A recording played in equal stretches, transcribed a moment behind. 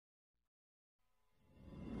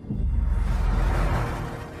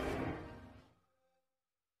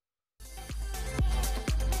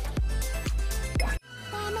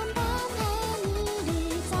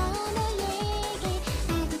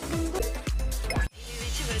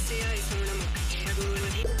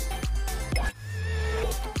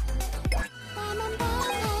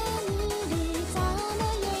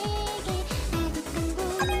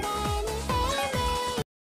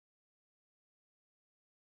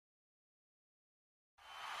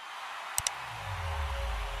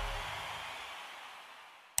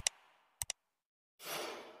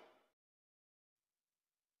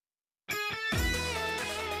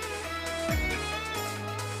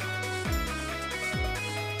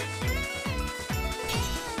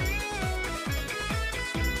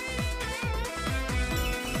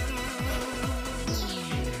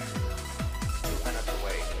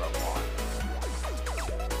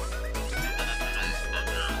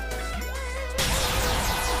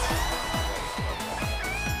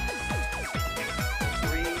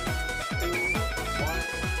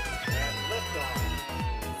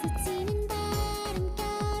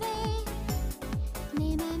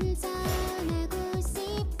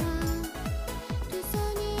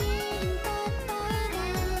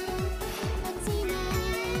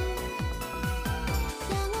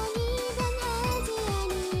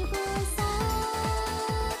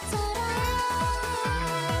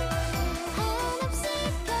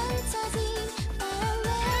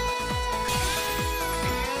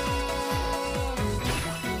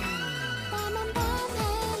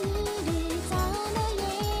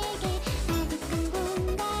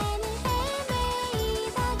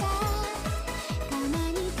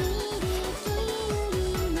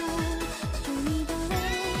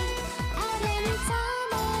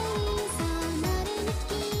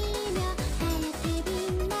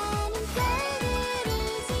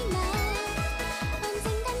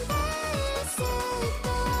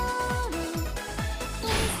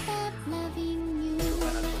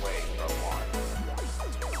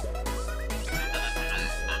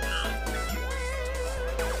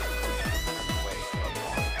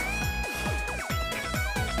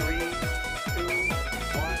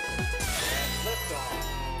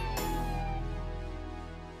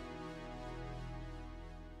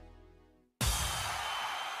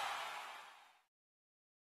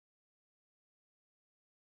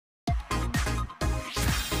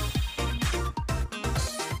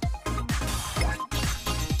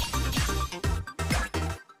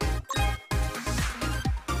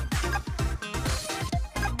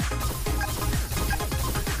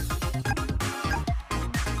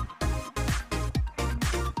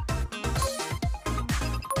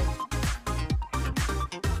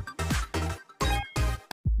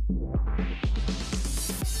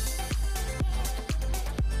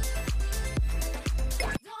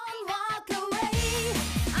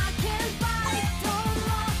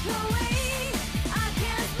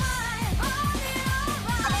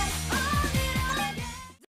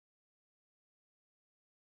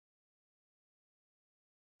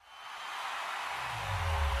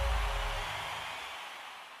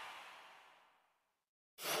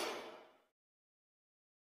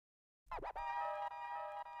I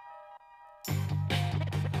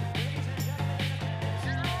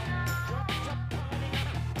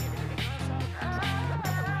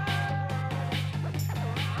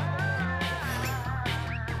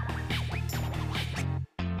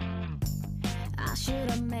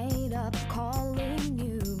should've made up calling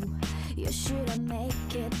you. You should've make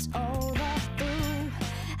it over through.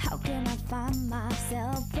 How can I find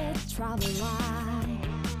myself with trouble? Why?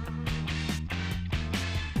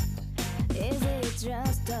 Is it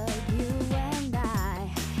just you and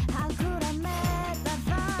I? How could I make that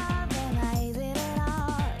far? And is it at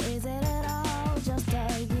all? Is it at all just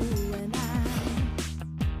you and I?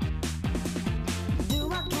 Do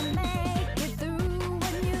I can make it through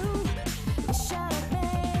when you shut up,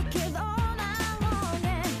 make it all night long,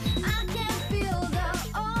 and I can feel the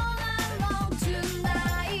all night long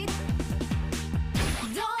tonight.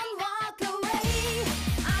 Don't walk away,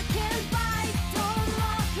 I can't fight. Don't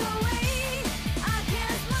walk away, I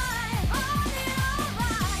can't smile. On it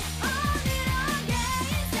alright, on it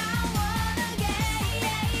against I wanna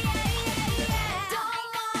Don't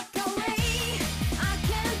walk away, I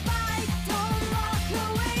can't fight. Don't walk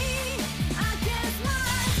away, I can't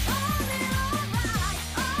smile. On it alright,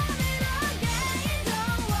 on it again.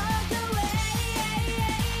 Don't walk away.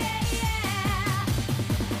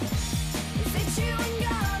 Is it you and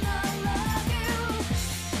gonna love you?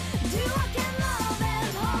 Do I can love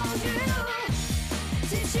and hold you?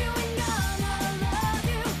 Is it you and gonna love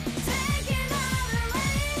you? Take it all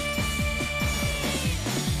away.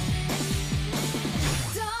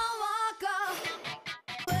 Don't walk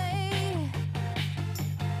away.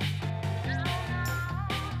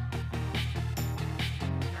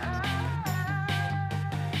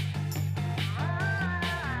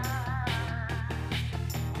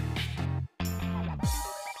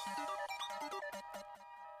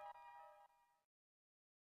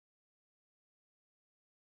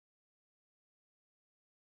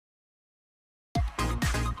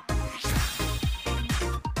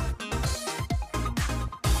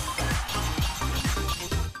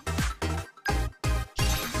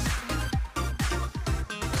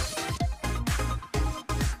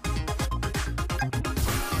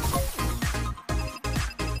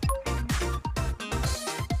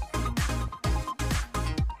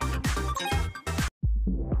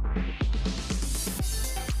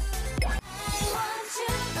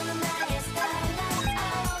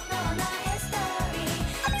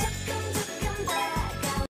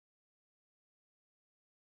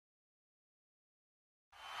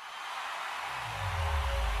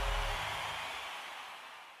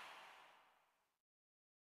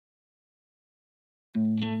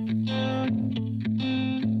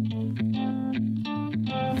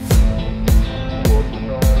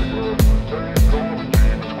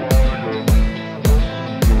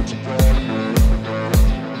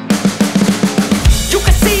 You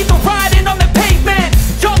can see the writing on the pavement.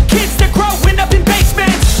 Young kids, they're growing up in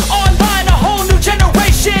basements. Online, a whole new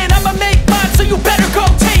generation. I'ma make mine, so you better go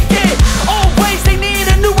take it. Always, they need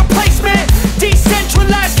a new replacement.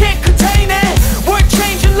 Decentralized, can't contain it. We're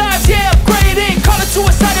changing lives, yeah, upgrading. Call it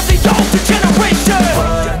suicide of the older generation.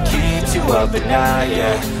 What keeps you up at night,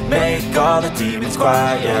 yeah? Make all the demons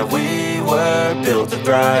quiet, yeah. We were built to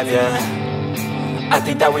thrive, yeah. I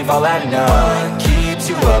think that we've all had enough. What keeps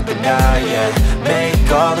you up at night, yeah? Make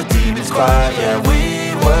all the demons quiet, yeah.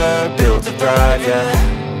 We were built to thrive, yeah.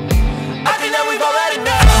 I think that we've all had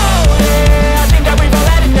enough. Yeah, I think that we've all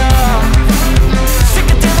had enough. Sick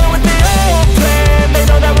of dealing with the old plan. They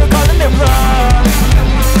know that we're calling it wrong.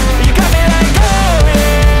 You got me like, oh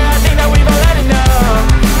yeah, I think that we've all had enough.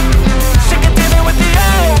 Sick of dealing with the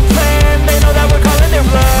old plan. They know that we're calling it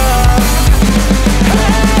wrong.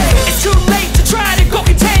 Hey, it's too late to try to go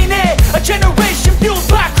contain it. A generation fueled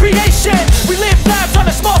by creation. We live lives on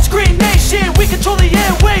a small screen nation. We control the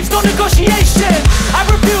airwaves, no negotiation. I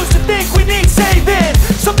refuse to think we need saving.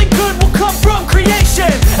 Something good will come from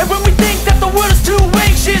creation. And when we think that the world is too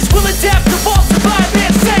anxious, we'll adapt, evolve, survive,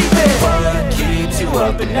 and save it. What keeps you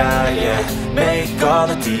up at night, yeah? Make all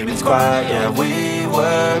the demons quiet, yeah. We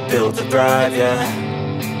were built to thrive, yeah.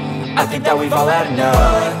 I think that we've all had enough.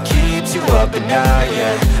 What keeps you up at night,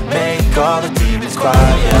 yeah? Make all the demons quiet,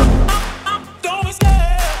 yeah.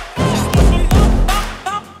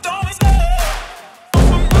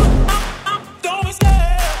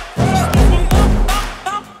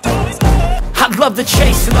 I love the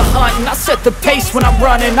chase and the hunt, and I set the pace when I'm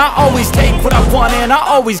running. I always take what I want and I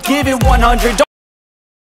always give it 100.